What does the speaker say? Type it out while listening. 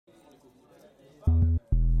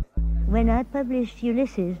when I published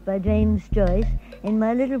Ulysses by James Joyce in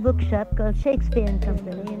my little bookshop called Shakespeare and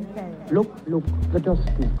Company in Paris. Look, the dusk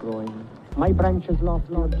is growing. My branches lost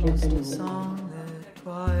taking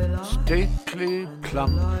Stately,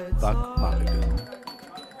 plump Buck Mulligan.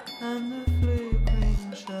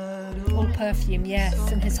 All perfume,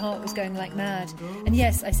 yes, and his heart was going like mad. And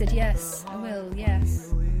yes, I said yes, I will,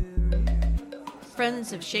 yes.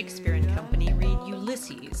 Friends of Shakespeare and Company read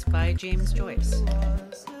Ulysses by James Joyce.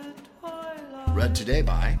 Read today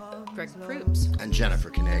by Greg Proops and Jennifer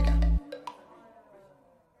Canaga.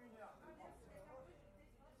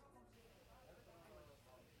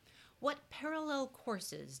 What parallel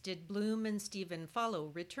courses did Bloom and Stephen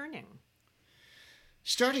follow returning?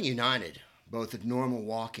 Starting united, both at normal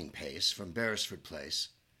walking pace from Beresford Place,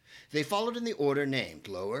 they followed in the order named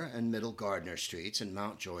Lower and Middle Gardner Streets and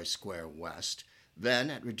Mountjoy Square West, then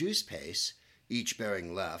at reduced pace, each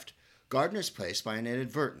bearing left, Gardner's Place by an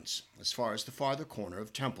inadvertence, as far as the farther corner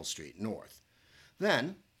of Temple Street north.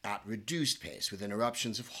 Then, at reduced pace, with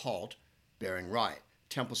interruptions of halt, bearing right,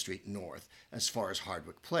 Temple Street north, as far as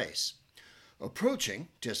Hardwick Place. Approaching,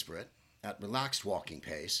 disparate, at relaxed walking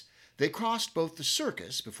pace, they crossed both the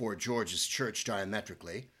circus before George's Church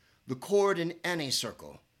diametrically, the chord in any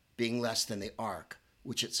circle being less than the arc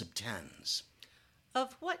which it subtends.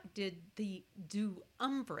 Of what did the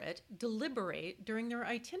duumvirate deliberate during their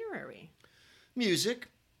itinerary? Music,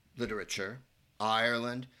 literature,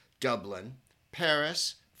 Ireland, Dublin,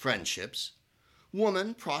 Paris, friendships,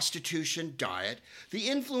 woman, prostitution, diet, the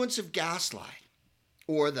influence of gaslight,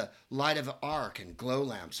 or the light of arc and glow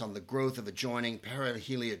lamps on the growth of adjoining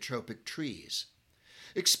periheliotropic trees,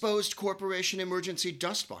 exposed corporation emergency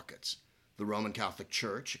dust buckets, the Roman Catholic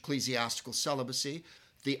Church, ecclesiastical celibacy,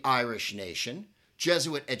 the Irish nation,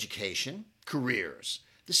 Jesuit education, careers,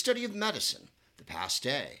 the study of medicine, the past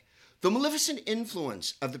day, the maleficent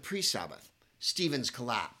influence of the pre-Sabbath, Stephen's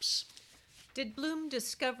collapse. Did Bloom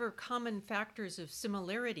discover common factors of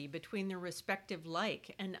similarity between their respective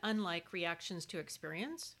like and unlike reactions to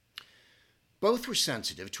experience? Both were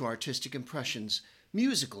sensitive to artistic impressions,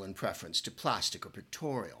 musical in preference to plastic or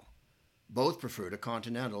pictorial. Both preferred a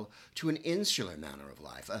continental to an insular manner of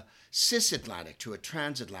life, a cisatlantic to a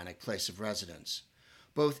transatlantic place of residence.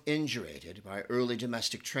 Both indurated by early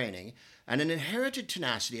domestic training and an inherited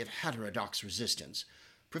tenacity of heterodox resistance,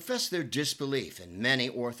 profess their disbelief in many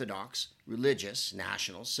orthodox, religious,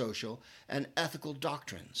 national, social, and ethical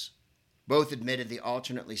doctrines. Both admitted the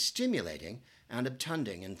alternately stimulating and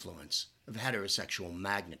obtunding influence of heterosexual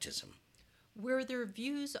magnetism. Were their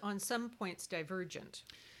views on some points divergent?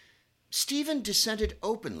 Stephen dissented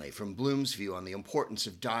openly from Bloom's view on the importance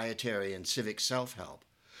of dietary and civic self-help,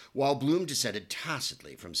 while Bloom dissented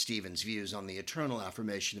tacitly from Stephen's views on the eternal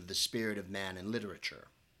affirmation of the spirit of man in literature.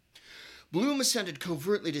 Bloom assented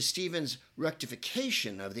covertly to Stephen's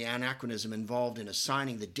rectification of the anachronism involved in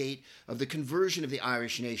assigning the date of the conversion of the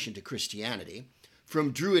Irish nation to Christianity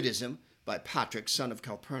from Druidism by Patrick, son of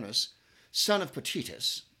Calpurnus, son of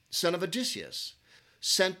Potitus, son of Odysseus,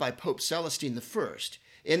 sent by Pope Celestine I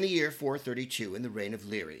in the year 432 in the reign of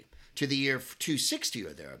Leary, to the year 260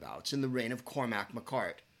 or thereabouts in the reign of Cormac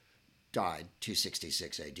MacArt, died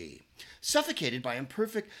 266 A.D., suffocated by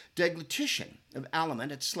imperfect deglutition of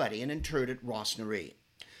aliment at Sletty and interred at Rossnaree.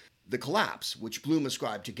 The collapse, which Bloom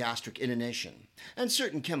ascribed to gastric inanition and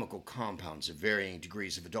certain chemical compounds of varying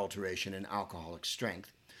degrees of adulteration and alcoholic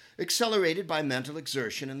strength, accelerated by mental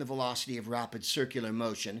exertion and the velocity of rapid circular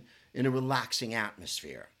motion in a relaxing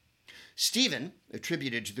atmosphere. Stephen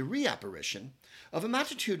attributed to the reapparition of a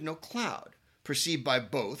matitudinal cloud, perceived by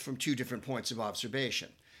both from two different points of observation,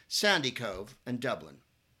 Sandy Cove and Dublin.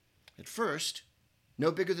 At first,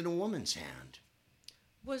 no bigger than a woman's hand.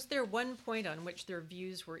 Was there one point on which their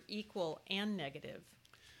views were equal and negative?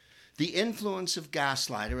 The influence of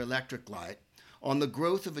gaslight or electric light on the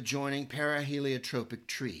growth of adjoining periheliotropic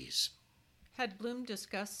trees. Had Bloom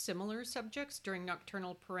discussed similar subjects during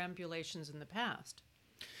nocturnal perambulations in the past?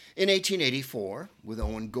 In 1884, with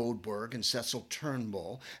Owen Goldberg and Cecil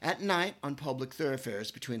Turnbull, at night on public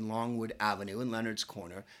thoroughfares between Longwood Avenue and Leonard's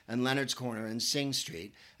Corner and Sing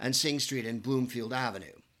Street and Bloomfield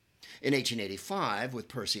Avenue. In 1885, with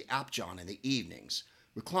Percy Apjohn in the evenings,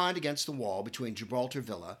 reclined against the wall between Gibraltar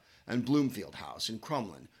Villa and Bloomfield House in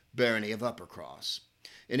Crumlin, barony of Uppercross.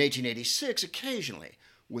 In 1886, occasionally,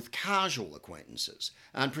 with casual acquaintances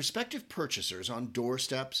and prospective purchasers on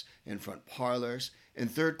doorsteps, in front parlors, in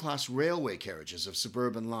third-class railway carriages of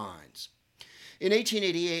suburban lines. In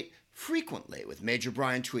 1888, frequently with Major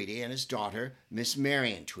Brian Tweedy and his daughter, Miss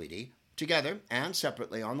Marion Tweedy, together and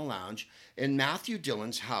separately on the lounge in Matthew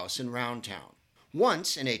Dillon's house in Roundtown,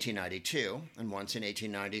 once in 1892 and once in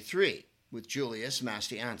 1893 with Julius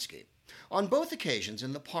Mastiansky, on both occasions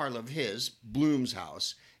in the parlor of his, Bloom's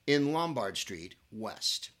house, in Lombard Street,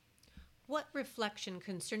 West. What reflection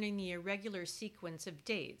concerning the irregular sequence of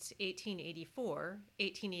dates, 1884,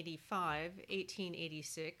 1885,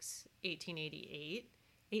 1886, 1888,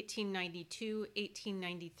 1892,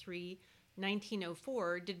 1893,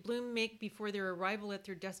 1904, did Bloom make before their arrival at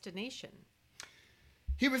their destination?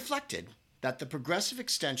 He reflected that the progressive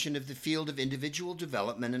extension of the field of individual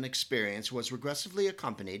development and experience was regressively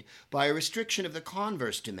accompanied by a restriction of the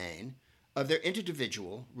converse domain of their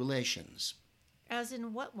individual relations. As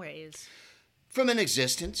in what ways? From an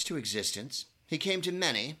existence to existence, he came to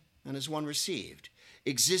many, and as one received.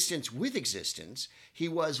 Existence with existence, he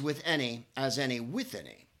was with any, as any with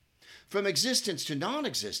any. From existence to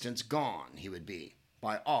non-existence, gone he would be,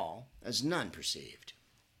 by all, as none perceived.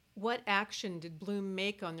 What action did Bloom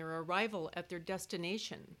make on their arrival at their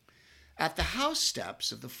destination? At the house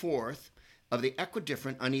steps of the fourth of the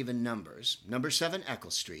equidifferent uneven numbers, number 7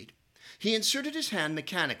 Eccles Street, he inserted his hand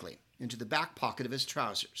mechanically into the back pocket of his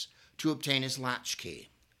trousers to obtain his latchkey.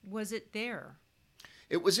 Was it there?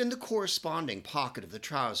 It was in the corresponding pocket of the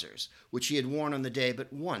trousers, which he had worn on the day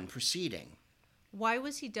but one preceding. Why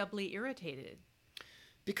was he doubly irritated?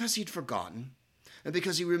 Because he'd forgotten, and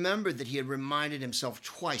because he remembered that he had reminded himself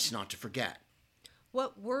twice not to forget.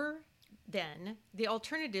 What were, then, the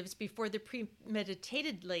alternatives before the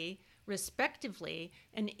premeditatedly, respectively,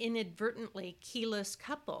 and inadvertently keyless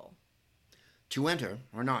couple? To enter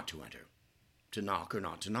or not to enter. To knock or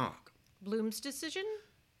not to knock. Bloom's decision?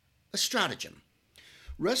 A stratagem.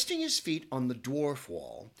 Resting his feet on the dwarf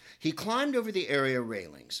wall, he climbed over the area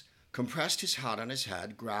railings, compressed his hat on his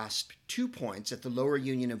head, grasped 2 points at the lower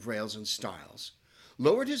union of rails and stiles,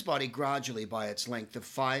 lowered his body gradually by its length of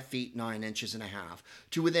 5 feet 9 inches and a half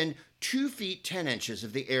to within 2 feet 10 inches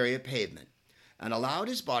of the area pavement, and allowed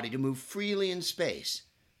his body to move freely in space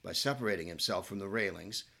by separating himself from the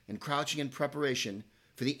railings and crouching in preparation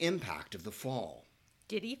for the impact of the fall.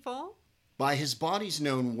 Did he fall? By his body's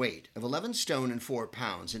known weight of 11 stone and 4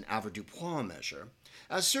 pounds in avoirdupois measure,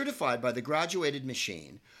 as certified by the graduated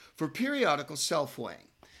machine for periodical self-weighing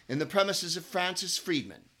in the premises of Francis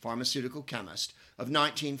Friedman, pharmaceutical chemist, of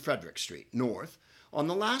 19 Frederick Street, North, on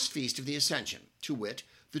the last feast of the Ascension, to wit,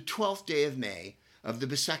 the 12th day of May of the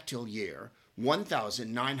bissextile year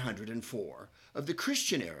 1904, of the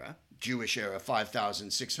Christian era, Jewish era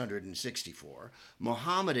 5664,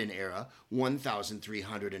 Mohammedan era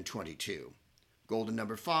 1322, golden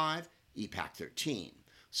number 5, epoch 13,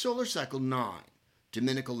 solar cycle 9,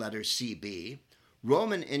 Dominical letter CB,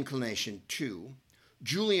 Roman inclination 2,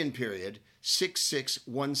 Julian period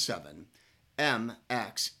 6617,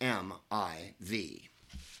 MXMIV.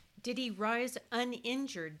 Did he rise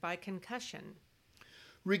uninjured by concussion?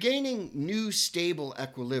 Regaining new stable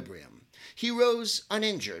equilibrium, he rose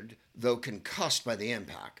uninjured, though concussed by the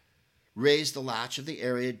impact, raised the latch of the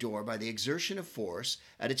area door by the exertion of force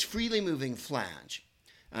at its freely moving flange,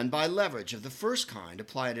 and by leverage of the first kind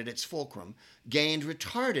applied at its fulcrum, gained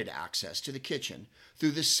retarded access to the kitchen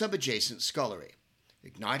through the subadjacent scullery,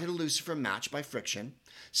 ignited a lucifer match by friction,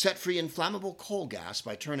 set free inflammable coal gas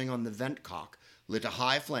by turning on the vent cock, lit a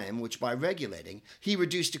high flame which by regulating he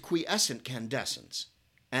reduced to quiescent candescence,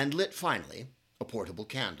 and lit finally a portable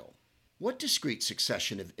candle. What discrete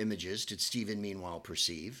succession of images did Stephen meanwhile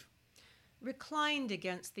perceive? Reclined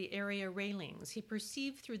against the area railings, he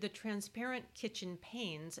perceived through the transparent kitchen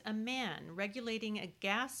panes a man regulating a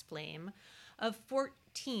gas flame of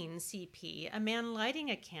 14 CP, a man lighting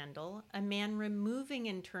a candle, a man removing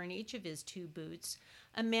in turn each of his 2 boots,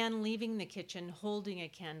 a man leaving the kitchen holding a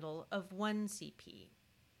candle of 1 CP.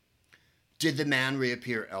 Did the man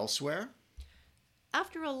reappear elsewhere?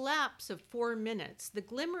 After a lapse of 4 minutes, the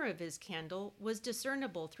glimmer of his candle was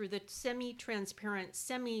discernible through the semi-transparent,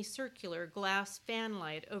 semicircular glass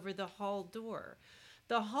fanlight over the hall door.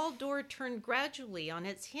 The hall door turned gradually on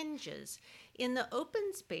its hinges. In the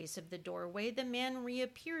open space of the doorway, the man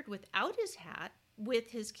reappeared without his hat,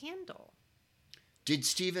 with his candle. Did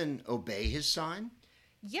Stephen obey his sign?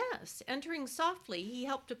 Yes, entering softly, he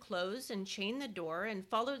helped to close and chain the door and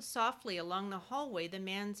followed softly along the hallway the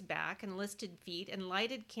man's back and listed feet and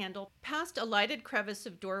lighted candle past a lighted crevice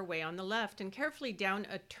of doorway on the left and carefully down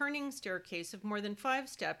a turning staircase of more than 5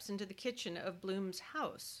 steps into the kitchen of Bloom's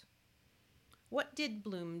house. What did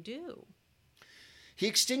Bloom do? He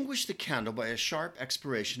extinguished the candle by a sharp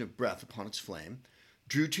expiration of breath upon its flame,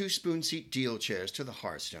 drew 2 spoon-seat deal chairs to the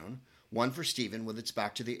hearthstone, one for Stephen with its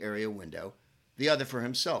back to the area window, the other for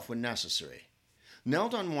himself when necessary,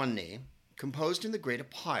 knelt on one knee, composed in the grate a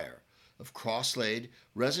pyre of cross-laid,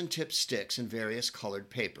 resin-tipped sticks and various colored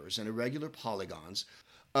papers and irregular polygons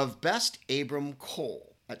of best Abram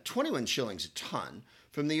coal at 21 shillings a ton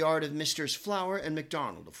from the yard of Messrs. Flower and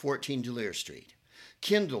MacDonald of 14 Delir Street,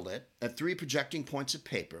 kindled it at 3 projecting points of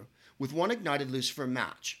paper with 1 ignited lucifer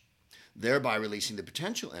match, thereby releasing the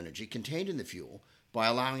potential energy contained in the fuel by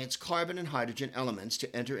allowing its carbon and hydrogen elements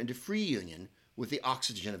to enter into free union with the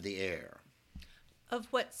oxygen of the air. Of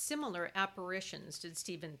what similar apparitions did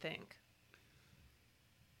Stephen think?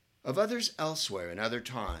 Of others elsewhere in other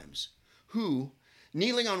times, who,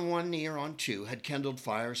 kneeling on 1 knee or on 2, had kindled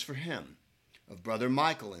fires for him. Of Brother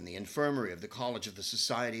Michael in the infirmary of the College of the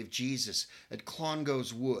Society of Jesus at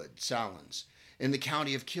Clongowes Wood, Sallins, in the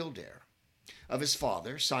county of Kildare. Of his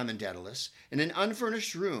father, Simon Dedalus, in an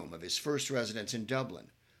unfurnished room of his first residence in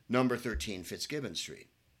Dublin, number 13 Fitzgibbon Street.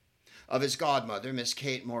 Of his godmother, Miss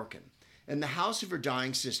Kate Morkan, in the house of her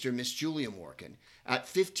dying sister, Miss Julia Morkan, at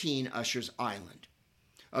 15 Usher's Island.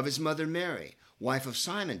 Of his mother, Mary, wife of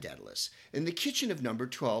Simon Dedalus, in the kitchen of number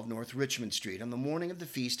 12 North Richmond Street on the morning of the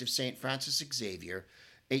feast of St. Francis Xavier,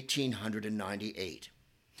 1898.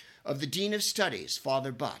 Of the Dean of Studies,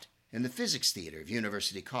 Father Butt, in the Physics Theatre of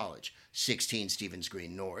University College, 16 Stephen's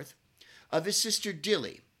Green North. Of his sister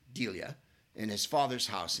Delia, in his father's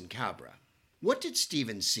house in Cabra. What did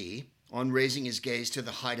Stephen see, on raising his gaze to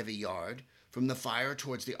the height of a yard, from the fire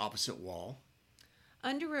towards the opposite wall?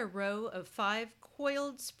 Under a row of 5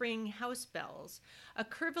 coiled spring house bells, a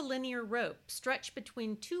curvilinear rope stretched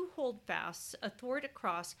between 2 holdfasts athwart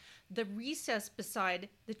across the recess beside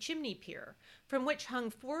the chimney pier, from which hung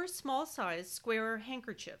 4 small-sized square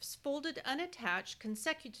handkerchiefs, folded unattached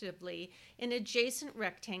consecutively in adjacent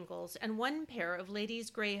rectangles, and 1 pair of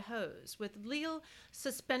ladies' gray hose, with real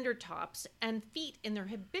suspender tops and feet in their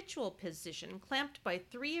habitual position, clamped by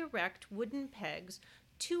 3 erect wooden pegs,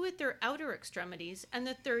 2 at their outer extremities, and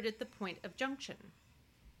the 3rd at the point of junction.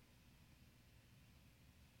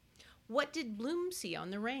 What did Bloom see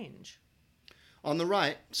on the range? On the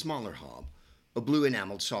right, smaller hob, a blue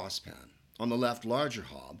enameled saucepan. On the left, larger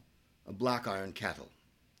hob, a black iron kettle.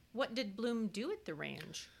 What did Bloom do at the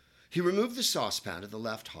range? He removed the saucepan to the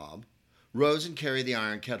left hob, rose and carried the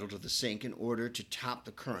iron kettle to the sink in order to tap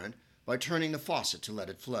the current by turning the faucet to let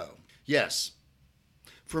it flow. Yes,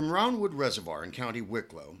 from Roundwood Reservoir in County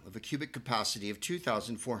Wicklow, of a cubic capacity of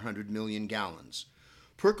 2,400 million gallons,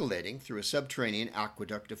 percolating through a subterranean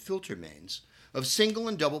aqueduct of filter mains, of single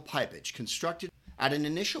and double pipage constructed at an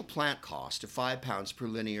initial plant cost of £5 per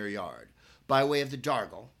linear yard, by way of the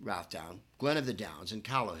Dargle, Rathdown, Glen of the Downs, and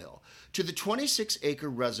Callowhill, to the 26-acre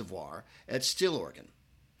reservoir at Stillorgan,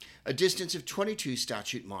 a distance of 22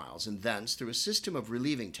 statute miles, and thence through a system of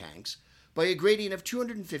relieving tanks, by a gradient of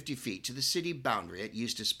 250 feet to the city boundary at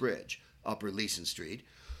Eustace Bridge, Upper Leeson Street,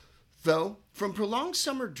 though from prolonged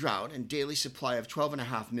summer drought and daily supply of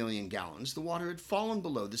 12.5 million gallons, the water had fallen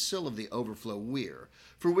below the sill of the overflow weir,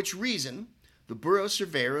 for which reason the borough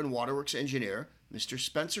surveyor and waterworks engineer, Mr.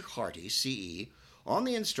 Spencer Harty, C.E., on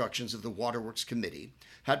the instructions of the Waterworks Committee,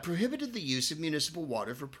 had prohibited the use of municipal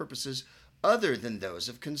water for purposes other than those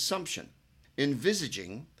of consumption,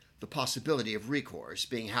 envisaging the possibility of recourse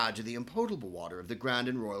being had to the impotable water of the Grand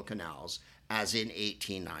and Royal Canals as in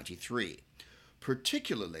 1893,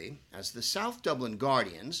 particularly as the South Dublin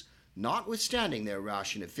Guardians, notwithstanding their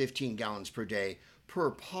ration of 15 gallons per day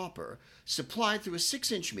per pauper, supplied through a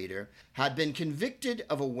 6-inch meter, had been convicted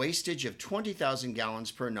of a wastage of 20,000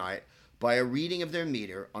 gallons per night by a reading of their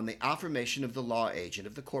meter on the affirmation of the law agent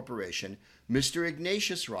of the corporation, Mr.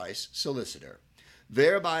 Ignatius Rice, solicitor,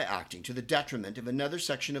 thereby acting to the detriment of another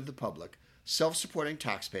section of the public, self-supporting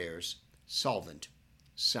taxpayers, solvent,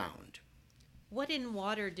 sound. What in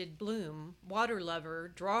water did Bloom, water lover,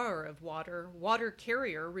 drawer of water, water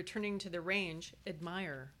carrier returning to the range,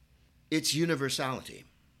 admire? Its universality,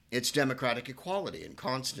 its democratic equality and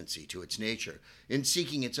constancy to its nature in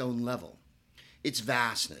seeking its own level, its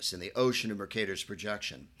vastness in the ocean of Mercator's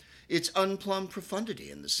projection, its unplumbed profundity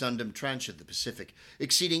in the Sundom Trench of the Pacific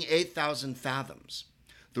exceeding 8,000 fathoms,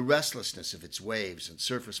 the restlessness of its waves and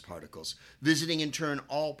surface particles visiting in turn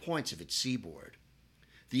all points of its seaboard,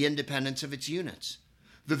 the independence of its units,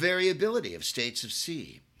 the variability of states of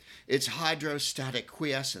sea, its hydrostatic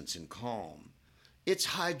quiescence in calm, its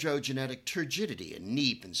hydrogenetic turgidity in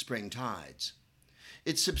neap and spring tides,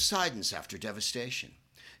 its subsidence after devastation,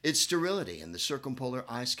 its sterility in the circumpolar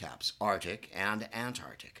ice caps, Arctic and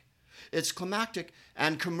Antarctic, its climactic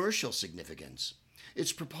and commercial significance,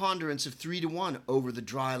 its preponderance of 3-to-1 over the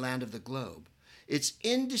dry land of the globe, its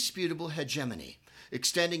indisputable hegemony,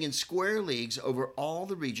 extending in square leagues over all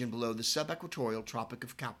the region below the subequatorial Tropic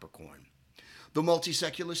of Capricorn, the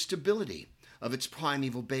multisecular stability of its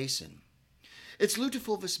primeval basin, its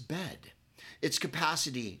lutefolvous bed, its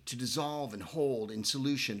capacity to dissolve and hold in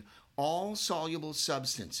solution all soluble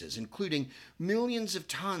substances, including millions of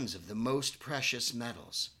tons of the most precious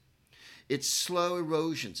metals, its slow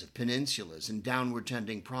erosions of peninsulas and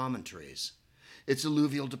downward-tending promontories, its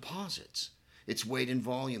alluvial deposits, its weight and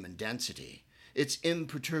volume and density, its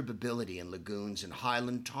imperturbability in lagoons and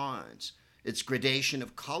highland tarns, its gradation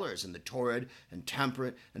of colors in the torrid and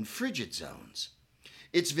temperate and frigid zones,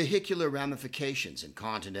 its vehicular ramifications in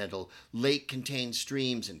continental lake-contained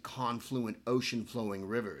streams and confluent ocean-flowing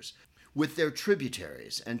rivers, with their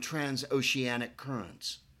tributaries and transoceanic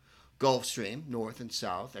currents, Gulf Stream, north and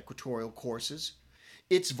south, equatorial courses,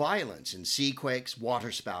 its violence in seaquakes,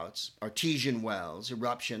 waterspouts, artesian wells,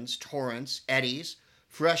 eruptions, torrents, eddies,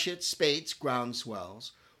 freshets, spates, ground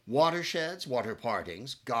swells, watersheds, water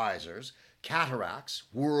partings, geysers, cataracts,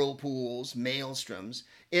 whirlpools, maelstroms,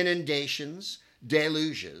 inundations,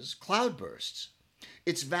 deluges, cloudbursts,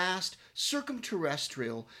 its vast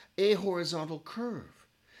circumterrestrial ahorizontal curve,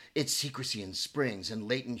 its secrecy in springs and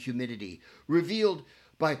latent humidity revealed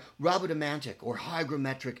by rhabdomantic or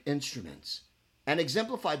hygrometric instruments, and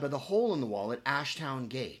exemplified by the hole in the wall at Ashtown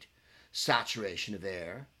Gate, saturation of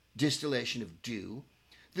air, distillation of dew,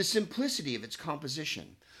 the simplicity of its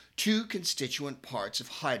composition, 2 constituent parts of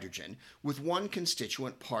hydrogen with 1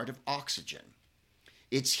 constituent part of oxygen,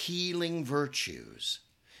 its healing virtues,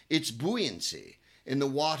 its buoyancy in the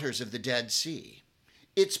waters of the Dead Sea,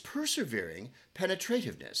 its persevering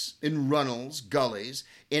penetrativeness in runnels, gullies,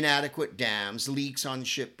 inadequate dams, leaks on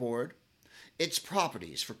shipboard, its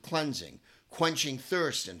properties for cleansing, quenching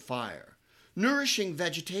thirst and fire, nourishing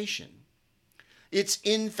vegetation, its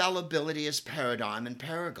infallibility as paradigm and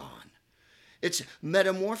paragon, its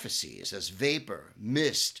metamorphoses as vapor,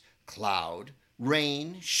 mist, cloud,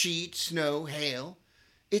 rain, sheet, snow, hail,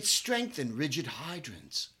 its strength in rigid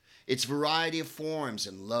hydrants, its variety of forms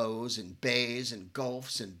and lows and bays and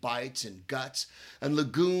gulfs and bights and guts and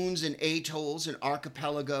lagoons and atolls and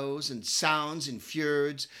archipelagos and sounds and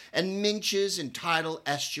fjords and minches and tidal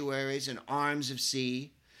estuaries and arms of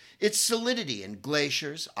sea, its solidity in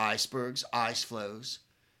glaciers, icebergs, ice flows,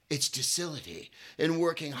 its docility in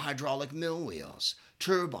working hydraulic mill wheels,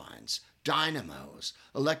 turbines, dynamos,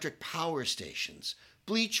 electric power stations,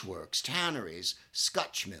 bleach works, tanneries,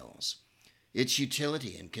 scutch mills, its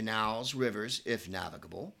utility in canals, rivers, if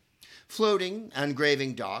navigable, floating and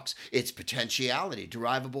graving docks, its potentiality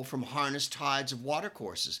derivable from harnessed tides of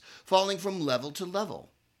watercourses falling from level to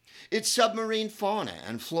level, its submarine fauna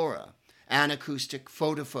and flora, anacoustic,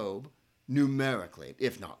 photophobe, numerically,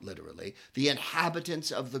 if not literally, the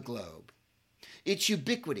inhabitants of the globe, its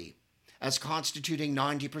ubiquity as constituting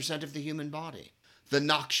 90% of the human body, the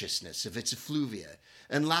noxiousness of its effluvia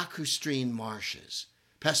and lacustrine marshes,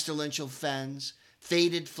 pestilential fens,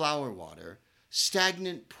 faded flower water,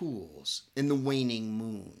 stagnant pools in the waning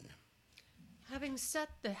moon. Having set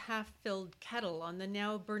the half-filled kettle on the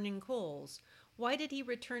now burning coals, why did he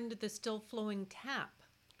return to the still-flowing tap?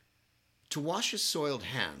 To wash his soiled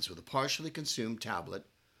hands with a partially consumed tablet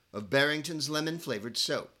of Barrington's lemon-flavored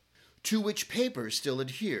soap, to which paper still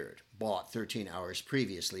adhered, bought 13 hours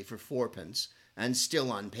previously for 4p and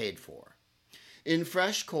still unpaid for, in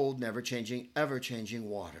fresh, cold, never-changing, ever-changing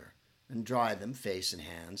water, and dry them, face and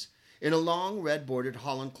hands, in a long red-bordered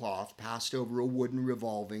holland cloth passed over a wooden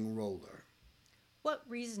revolving roller. What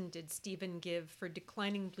reason did Stephen give for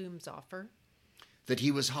declining Bloom's offer? That he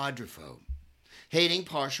was hydrophobe, hating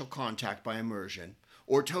partial contact by immersion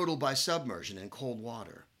or total by submersion in cold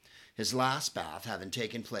water, his last bath having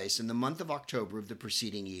taken place in the month of October of the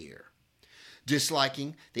preceding year,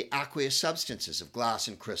 disliking the aqueous substances of glass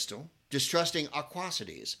and crystal, distrusting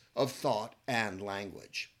aquosities of thought and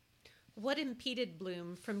language. What impeded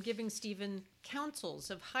Bloom from giving Stephen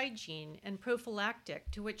counsels of hygiene and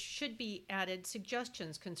prophylactic, to which should be added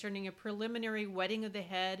suggestions concerning a preliminary wetting of the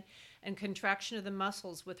head and contraction of the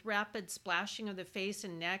muscles with rapid splashing of the face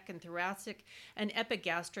and neck and thoracic and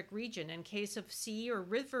epigastric region in case of sea or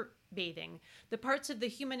river bathing, the parts of the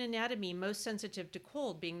human anatomy most sensitive to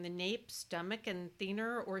cold being the nape, stomach, and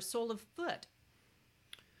thenar or sole of foot?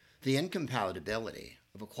 The incompatibility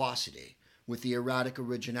of aquosity with the erratic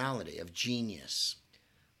originality of genius.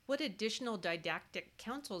 What additional didactic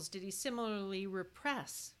counsels did he similarly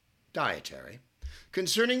repress? Dietary,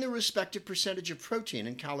 concerning the respective percentage of protein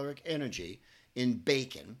and caloric energy in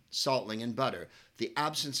bacon, saltling, and butter, the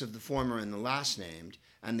absence of the former in the last named,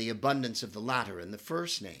 and the abundance of the latter in the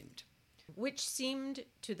first named, which seemed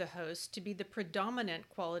to the host to be the predominant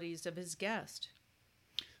qualities of his guest.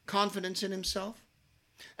 Confidence in himself,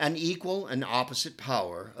 an equal and opposite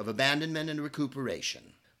power of abandonment and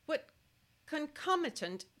recuperation. What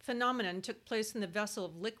concomitant phenomenon took place in the vessel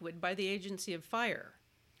of liquid by the agency of fire?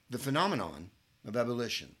 The phenomenon of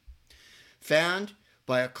ebullition. Fanned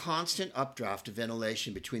by a constant updraft of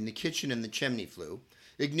ventilation between the kitchen and the chimney flue,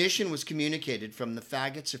 ignition was communicated from the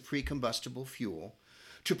faggots of pre-combustible fuel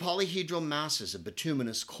to polyhedral masses of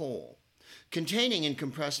bituminous coal, containing in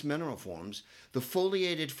compressed mineral forms the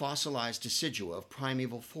foliated fossilized decidua of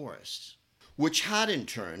primeval forests, which had in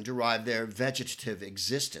turn derived their vegetative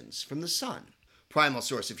existence from the sun, primal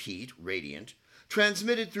source of heat, radiant,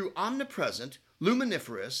 transmitted through omnipresent,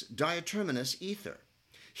 luminiferous, diaterminous ether.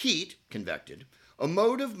 Heat, convected, a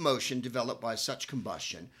mode of motion developed by such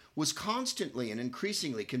combustion, was constantly and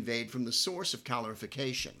increasingly conveyed from the source of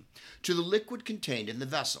calorification to the liquid contained in the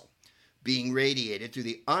vessel, being radiated through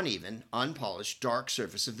the uneven, unpolished, dark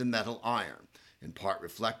surface of the metal iron, in part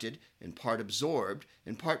reflected, in part absorbed,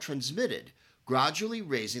 in part transmitted, gradually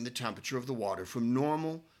raising the temperature of the water from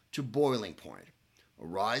normal to boiling point, a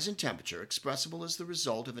rise in temperature expressible as the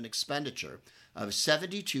result of an expenditure of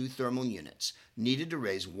 72 thermal units needed to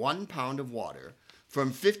raise 1 pound of water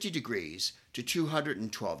from 50 degrees to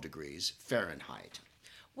 212 degrees Fahrenheit.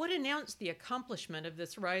 What announced the accomplishment of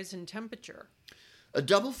this rise in temperature? A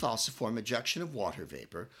double falciform ejection of water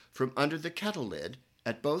vapor from under the kettle lid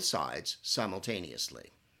at both sides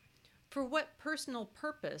simultaneously. For what personal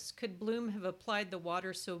purpose could Bloom have applied the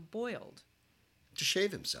water so boiled? To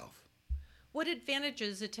shave himself. What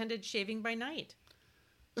advantages attended shaving by night?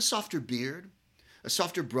 A softer beard, a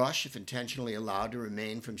softer brush if intentionally allowed to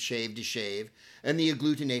remain from shave to shave, and the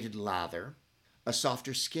agglutinated lather, a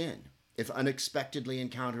softer skin if unexpectedly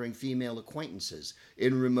encountering female acquaintances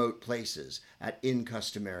in remote places at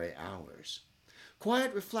incustomary hours,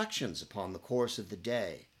 quiet reflections upon the course of the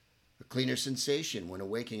day, a cleaner sensation when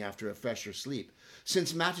awaking after a fresher sleep,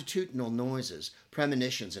 since matutinal noises,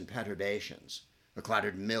 premonitions, and perturbations, a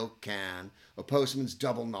clattered milk can, a postman's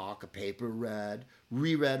double knock, a paper read,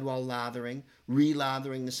 reread while lathering,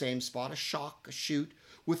 relathering the same spot, a shock, a shoot,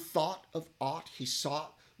 with thought of aught he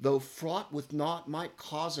sought, though fraught with naught might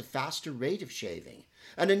cause a faster rate of shaving,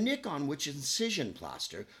 and a nick on which incision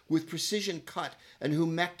plaster, with precision cut and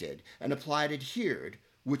humected, and applied adhered,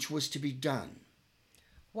 which was to be done.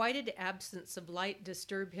 Why did absence of light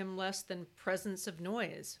disturb him less than presence of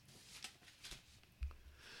noise?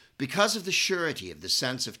 Because of the surety of the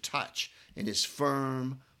sense of touch in his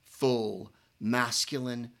firm, full,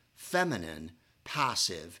 masculine, feminine,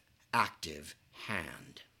 passive, active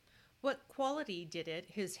hand. What quality did it,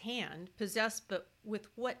 his hand, possess, but with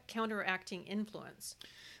what counteracting influence?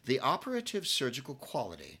 The operative surgical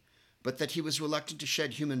quality, but that he was reluctant to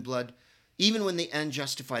shed human blood even when the end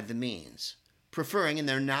justified the means, preferring in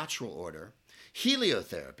their natural order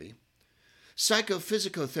heliotherapy,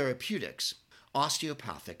 psychophysicotherapeutics,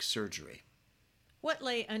 osteopathic surgery. What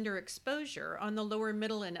lay under exposure on the lower,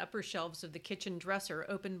 middle, and upper shelves of the kitchen dresser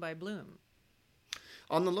opened by Bloom?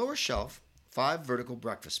 On the lower shelf, 5 vertical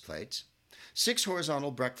breakfast plates, 6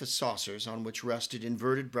 horizontal breakfast saucers on which rested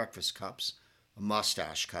inverted breakfast cups, a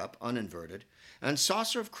mustache cup, uninverted, and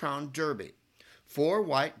saucer of crowned derby, 4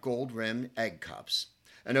 white gold-rimmed egg cups,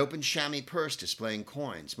 an open chamois purse displaying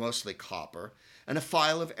coins, mostly copper, and a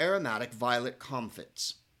file of aromatic violet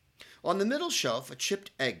comfits. On the middle shelf, a chipped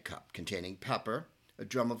egg cup containing pepper, a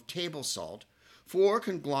drum of table salt, 4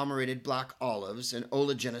 conglomerated black olives and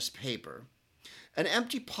oleaginous paper, an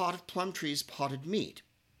empty pot of Plumtree's potted meat,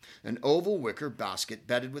 an oval wicker basket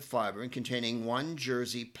bedded with fiber and containing 1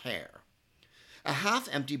 Jersey pear, a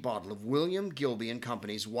half-empty bottle of William Gilby &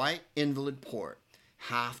 Company's white invalid port,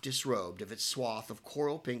 half disrobed of its swath of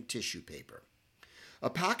coral pink tissue paper, a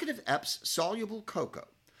packet of Epps soluble cocoa,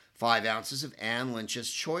 5 ounces of Anne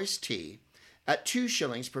Lynch's choice tea at 2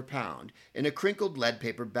 shillings per pound in a crinkled lead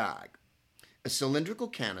paper bag, a cylindrical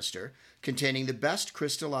canister containing the best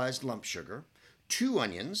crystallized lump sugar, 2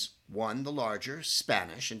 onions, one the larger,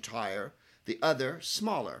 Spanish, entire, the other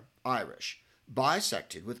smaller, Irish,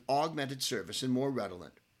 bisected with augmented surface and more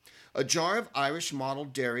redolent, a jar of Irish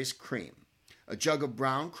mottled dairy's cream, a jug of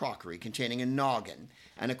brown crockery containing a noggin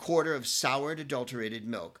and a quarter of soured adulterated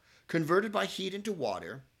milk, converted by heat into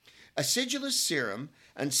water, acidulous serum,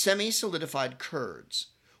 and semi-solidified curds,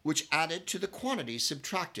 which added to the quantity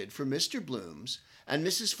subtracted for Mr. Bloom's and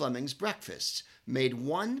Mrs. Fleming's breakfasts, made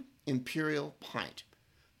 1 imperial pint.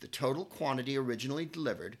 The total quantity originally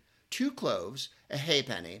delivered, 2 cloves, a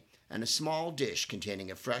halfpenny, and a small dish containing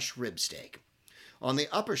a fresh rib steak. On the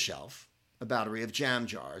upper shelf, a battery of jam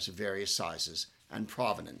jars of various sizes and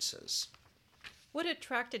provenances. What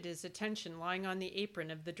attracted his attention lying on the apron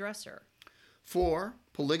of the dresser? 4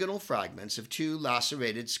 polygonal fragments of 2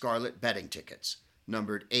 lacerated scarlet betting tickets,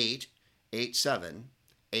 numbered 8, 8, 7,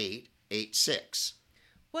 8, 8-6.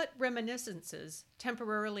 What reminiscences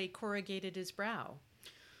temporarily corrugated his brow?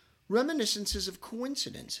 Reminiscences of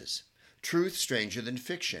coincidences, truth stranger than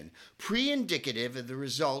fiction, pre-indicative of the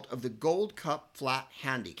result of the Gold Cup Flat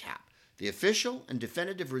Handicap, the official and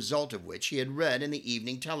definitive result of which he had read in the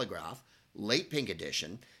Evening Telegraph, late pink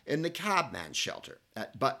edition, in the cabman's shelter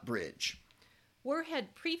at Butt Bridge. Where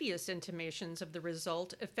had previous intimations of the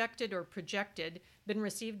result, effected or projected, been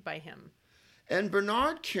received by him? In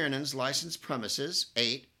Bernard Kiernan's licensed premises,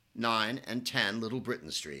 8, 9, and 10 Little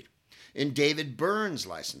Britain Street. In David Byrne's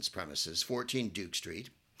licensed premises, 14 Duke Street.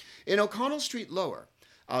 In O'Connell Street Lower,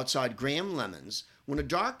 outside Graham Lemon's, when a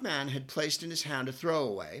dark man had placed in his hand a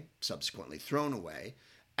throwaway, subsequently thrown away,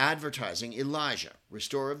 advertising Elijah,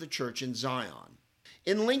 restorer of the church in Zion.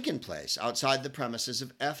 In Lincoln Place, outside the premises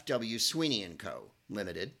of F.W. Sweeney & Co.,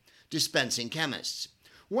 Limited, dispensing chemists,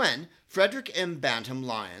 when Frederick M. Bantam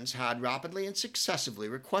Lyons had rapidly and successively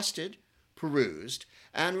requested, perused,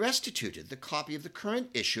 and restituted the copy of the current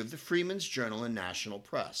issue of the Freeman's Journal and National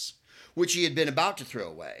Press, which he had been about to throw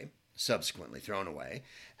away, subsequently thrown away,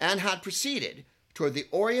 and had proceeded toward the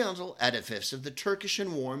oriental edifice of the Turkish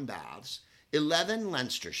and Warm Baths, 11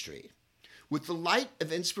 Leinster Street, with the light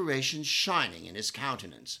of inspiration shining in his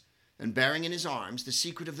countenance, and bearing in his arms the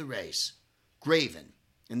secret of the race, graven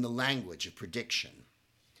in the language of prediction.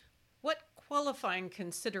 What qualifying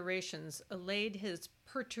considerations allayed his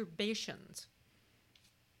perturbations?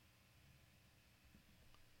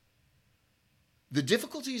 The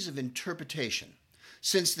difficulties of interpretation,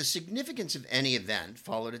 since the significance of any event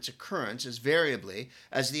followed its occurrence as variably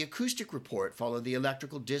as the acoustic report followed the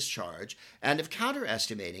electrical discharge, and of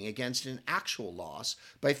counterestimating against an actual loss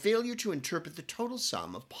by failure to interpret the total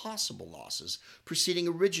sum of possible losses proceeding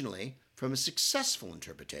originally from a successful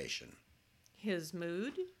interpretation. His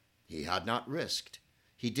mood? He had not risked.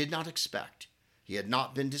 He did not expect. He had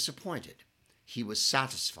not been disappointed. He was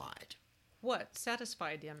satisfied. What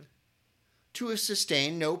satisfied him? To have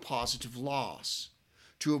sustained no positive loss,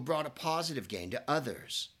 to have brought a positive gain to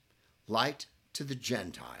others, light to the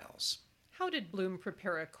Gentiles. How did Bloom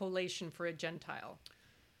prepare a collation for a Gentile?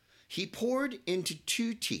 He poured into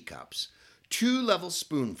 2 teacups 2 level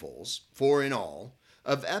spoonfuls, 4 in all,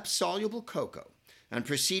 of Epps-soluble cocoa, and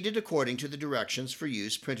proceeded according to the directions for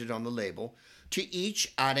use printed on the label, to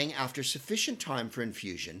each adding, after sufficient time for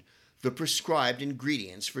infusion, the prescribed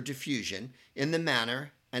ingredients for diffusion in the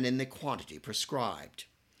manner and in the quantity prescribed.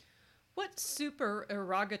 What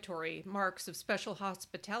supererogatory marks of special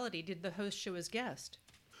hospitality did the host show his guest?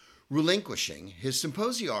 Relinquishing his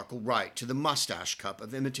symposiarchal right to the mustache cup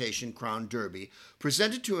of imitation Crown Derby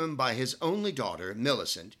presented to him by his only daughter,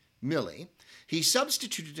 Millicent, Millie, he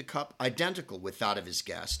substituted a cup identical with that of his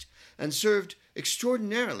guest, and served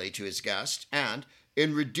extraordinarily to his guest, and,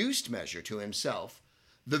 in reduced measure to himself,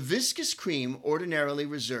 the viscous cream ordinarily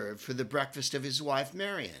reserved for the breakfast of his wife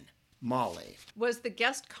Marian, Molly. Was the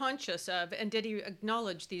guest conscious of, and did he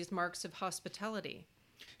acknowledge these marks of hospitality?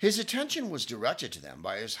 His attention was directed to them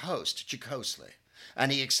by his host jocosely,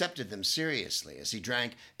 and he accepted them seriously as he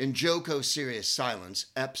drank in joco-serious silence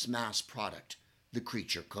Epps' mass product, the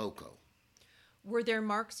creature cocoa. Were there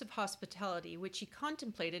marks of hospitality which he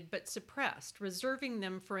contemplated but suppressed, reserving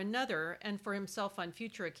them for another and for himself on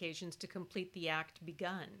future occasions to complete the act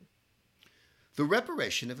begun? The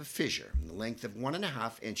reparation of a fissure in the length of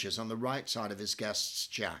 1.5 inches on the right side of his guest's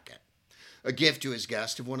jacket. A gift to his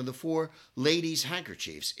guest of one of the 4 ladies'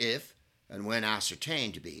 handkerchiefs, if, and when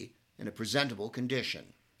ascertained to be, in a presentable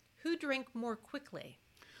condition. Who drank more quickly?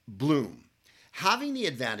 Bloom, having the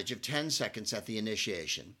advantage of 10 seconds at the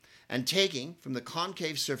initiation, and taking from the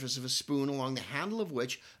concave surface of a spoon along the handle of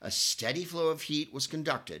which a steady flow of heat was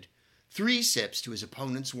conducted, 3 sips to his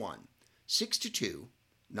opponent's 1, 6-2,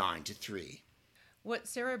 9-3. What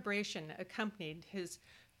cerebration accompanied his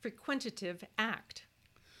frequentative act?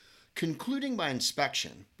 Concluding by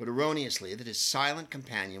inspection, but erroneously, that his silent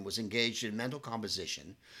companion was engaged in mental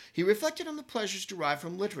composition, he reflected on the pleasures derived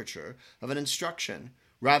from literature of an instruction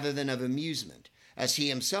rather than of amusement, as he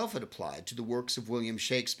himself had applied to the works of William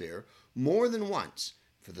Shakespeare more than once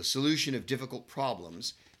for the solution of difficult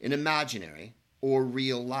problems in imaginary or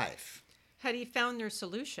real life. Had he found their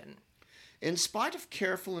solution? In spite of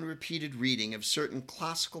careful and repeated reading of certain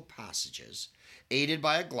classical passages, aided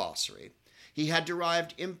by a glossary, he had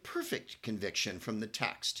derived imperfect conviction from the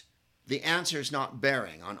text, the answers not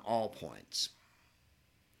bearing on all points.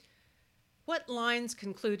 What lines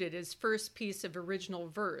concluded his first piece of original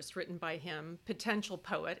verse written by him, potential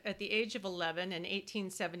poet, at the age of 11 in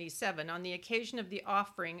 1877 on the occasion of the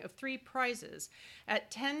offering of 3 prizes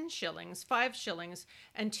at 10 shillings, 5 shillings,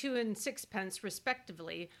 and 2 and 6 pence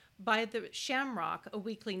respectively, by the Shamrock, a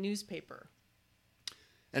weekly newspaper.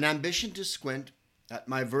 An ambition to squint at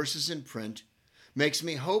my verses in print makes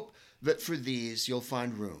me hope that for these you'll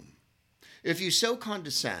find room. If you so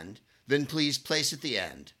condescend, then please place at the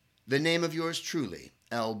end the name of yours truly,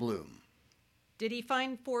 L. Bloom. Did he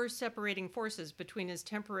find 4 separating forces between his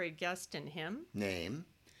temporary guest and him? Name,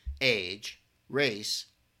 age, race,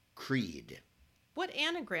 creed. What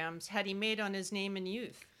anagrams had he made on his name in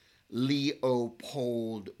youth?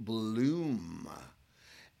 Leopold Bloom,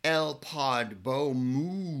 El Podbomool,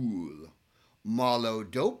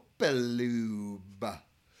 Molodopeloob,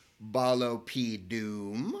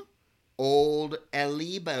 Balopidum, Old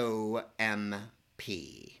Elibo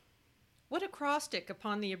MP. What acrostic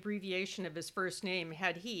upon the abbreviation of his first name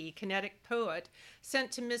had he, kinetic poet,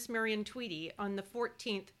 sent to Miss Marion Tweedy on the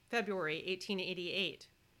 14th February 1888?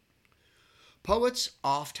 Poets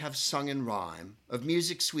oft have sung in rhyme, of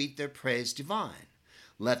music sweet their praise divine.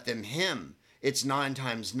 Let them hymn, it's 9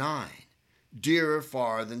 times 9, dearer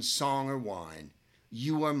far than song or wine.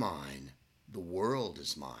 You are mine, the world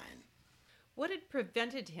is mine. What had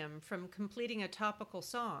prevented him from completing a topical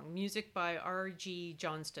song, music by R.G.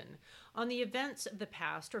 Johnston, on the events of the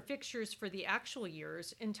past or fixtures for the actual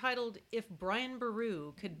years, entitled If Brian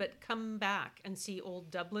Boru Could But Come Back and See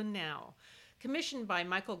Old Dublin Now, commissioned by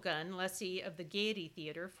Michael Gunn, lessee of the Gaiety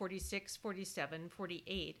Theatre, 46, 47,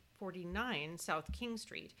 48, 49 South King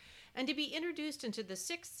Street, and to be introduced into the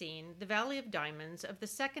 6th scene, the Valley of Diamonds, of the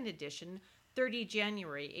 2nd edition, 30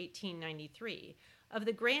 January 1893, of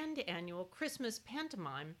the grand annual Christmas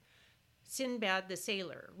pantomime Sinbad the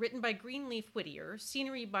Sailor, written by Greenleaf Whittier,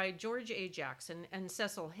 scenery by George A. Jackson and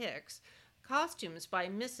Cecil Hicks, costumes by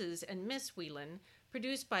Mrs. and Miss Whelan,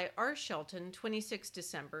 produced by R. Shelton, 26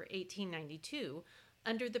 December 1892,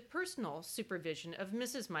 under the personal supervision of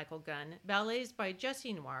Mrs. Michael Gunn, ballets by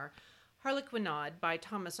Jessie Noir, harlequinade by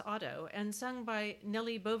Thomas Otto, and sung by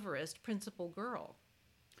Nellie Boverist, principal girl.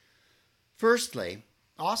 Firstly,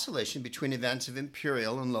 oscillation between events of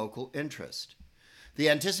imperial and local interest. The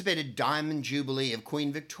anticipated Diamond Jubilee of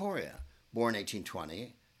Queen Victoria, born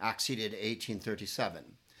 1820, acceded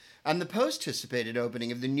 1837, and the post-anticipated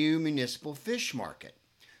opening of the new municipal fish market.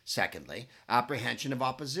 Secondly, apprehension of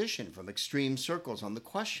opposition from extreme circles on the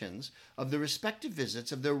questions of the respective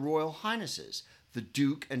visits of their Royal Highnesses, the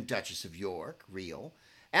Duke and Duchess of York, real,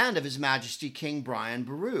 and of His Majesty King Brian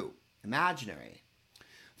Boru, imaginary.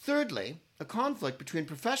 Thirdly, a conflict between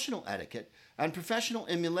professional etiquette and professional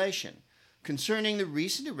emulation concerning the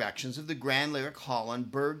recent erections of the Grand Lyric Hall on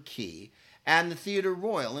Burgh Quay and the Theatre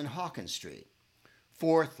Royal in Hawkins Street.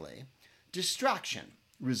 Fourthly, distraction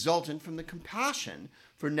resultant from the compassion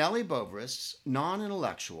for Nellie Boverist's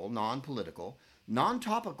non-intellectual, non-political,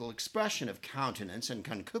 non-topical expression of countenance and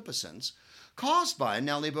concupiscence caused by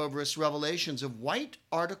Nellie Boverist's revelations of white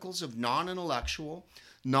articles of non-intellectual,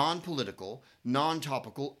 non-political,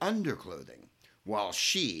 non-topical underclothing, while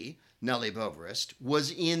she, Nellie Boverist,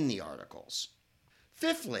 was in the articles.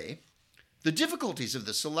 Fifthly, the difficulties of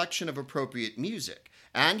the selection of appropriate music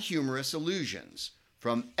and humorous allusions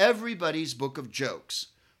from Everybody's Book of Jokes,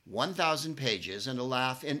 1,000 pages and a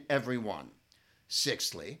laugh in every one.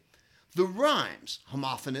 Sixthly, the rhymes,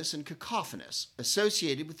 homophonous and cacophonous,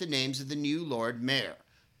 associated with the names of the new Lord Mayor,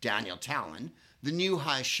 Daniel Talon, the new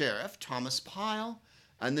High Sheriff, Thomas Pyle,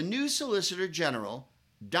 and the new Solicitor General,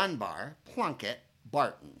 Dunbar Plunkett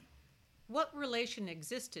Barton. What relation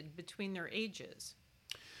existed between their ages?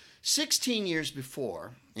 16 years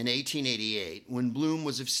before, in 1888, when Bloom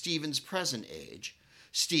was of Stephen's present age,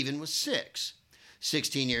 Stephen was 6.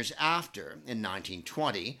 16 years after, in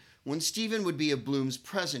 1920, when Stephen would be of Bloom's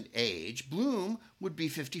present age, Bloom would be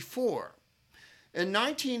 54. In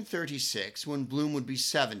 1936, when Bloom would be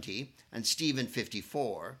 70 and Stephen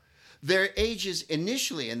 54, their ages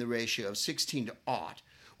initially in the ratio of 16 to 0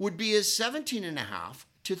 would be as 17.5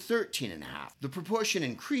 to 13.5, the proportion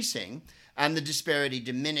increasing and the disparity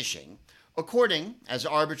diminishing, according as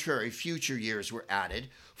arbitrary future years were added,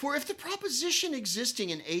 for if the proposition existing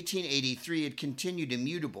in 1883 had continued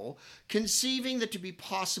immutable, conceiving that to be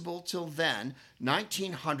possible till then,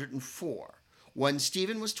 1904, when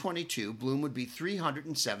Stephen was 22, Bloom would be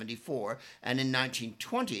 374, and in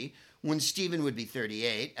 1920, when Stephen would be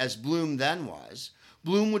 38, as Bloom then was,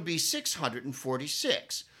 Bloom would be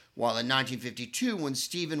 646, while in 1952, when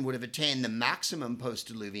Stephen would have attained the maximum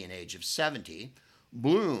post-diluvian age of 70,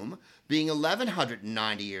 Bloom, being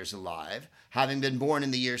 1,190 years alive, having been born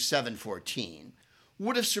in the year 714,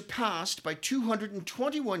 would have surpassed by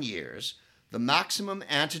 221 years the maximum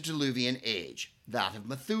antediluvian age, that of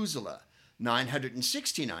Methuselah,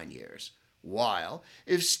 969 years, while,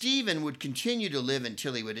 if Stephen would continue to live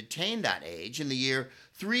until he would attain that age in the year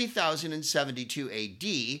 3072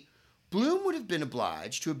 AD, Bloom would have been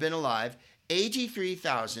obliged to have been alive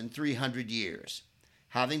 83,300 years,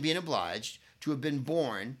 having been obliged to have been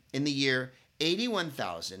born in the year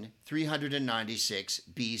 81,396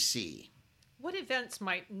 BC. What events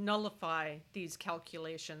might nullify these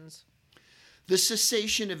calculations? The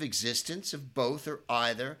cessation of existence of both or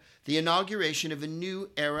either, the inauguration of a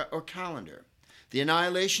new era or calendar, the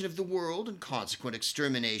annihilation of the world and consequent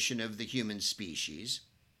extermination of the human species,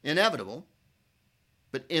 inevitable,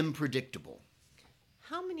 but unpredictable.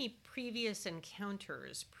 How many previous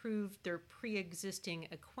encounters proved their pre-existing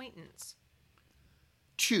acquaintance?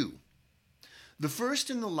 2. The first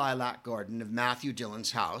in the lilac garden of Matthew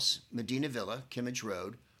Dillon's house, Medina Villa, Kimmage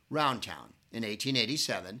Road, Roundtown, in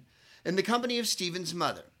 1887, in the company of Stephen's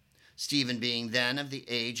mother, Stephen being then of the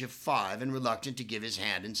age of 5 and reluctant to give his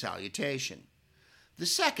hand in salutation. The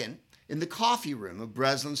second in the coffee room of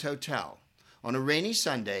Breslin's Hotel, on a rainy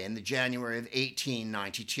Sunday in the January of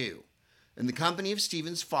 1892, in the company of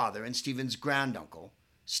Stephen's father and Stephen's granduncle,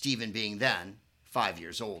 Stephen being then 5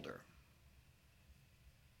 years older.